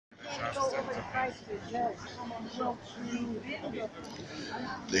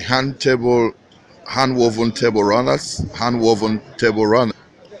The hand woven table runners, hand woven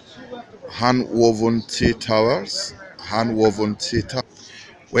tea towers, hand woven tea towers.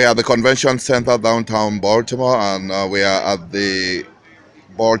 We are at the convention center downtown Baltimore, and we are at the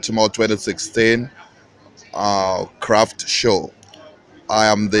Baltimore 2016 Craft Show.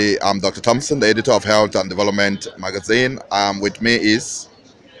 I'm Dr. Thompson, the editor of Health and Development magazine. With me is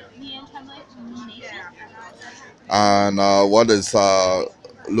Leanne Tremblay from Loomination. and what is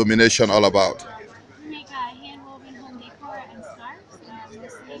Lumination all about? We make hand-woven home decor and scarves,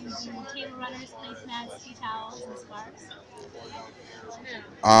 mostly using table runners, placemats, tea towels, and scarves.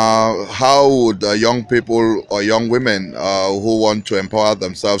 How would young people or young women who want to empower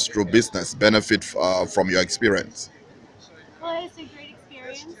themselves through business benefit from your experience? Well, it's a great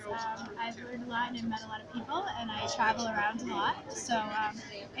experience. I've learned a lot and met a lot of people, and I travel around a lot. So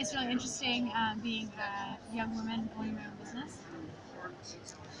it's really interesting being a young woman owning my own business.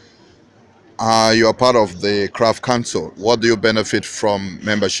 You are part of the Craft Council. What do you benefit from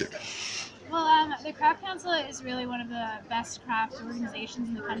membership? Well, the Craft Council is really one of the best craft organizations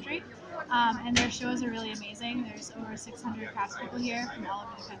in the country, and their shows are really amazing. There's over 600 craftspeople here from all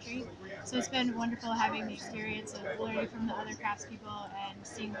over the country, so it's been wonderful having the experience of learning from the other craftspeople and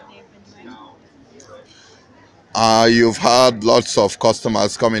seeing what they've been doing. You've had lots of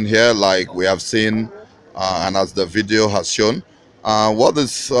customers coming here, like we have seen, and as the video has shown. What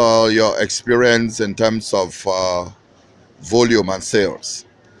is your experience in terms of volume and sales?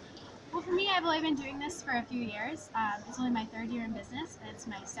 Well, for me, I've only been doing this for a few years. It's only my third year in business, and it's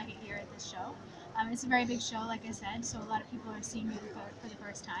my second year at this show. It's a very big show, like I said, so a lot of people are seeing me for the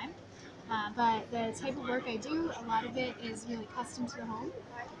first time. But the type of work I do, a lot of it is really custom to the home.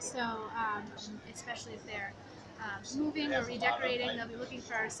 So, especially if they're moving or redecorating, they'll be looking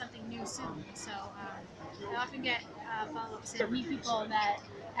for something new soon. So, I often get follow-ups and meet people that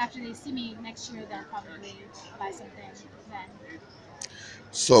after they see me next year, they'll probably buy something then.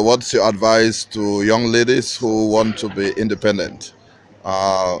 So, what's your advice to young ladies who want to be independent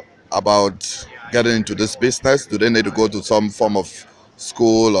uh, about getting into this business? Do they need to go to some form of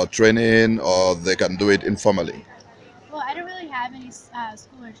school or training, or they can do it informally? Well, I don't really have any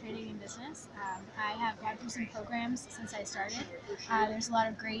school or training in business. I have gone through some programs since I started. There's a lot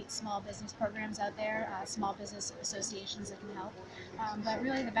of great small business programs out there, small business associations that can help. But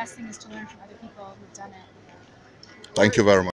really, the best thing is to learn from other people who've done it. Thank you very much.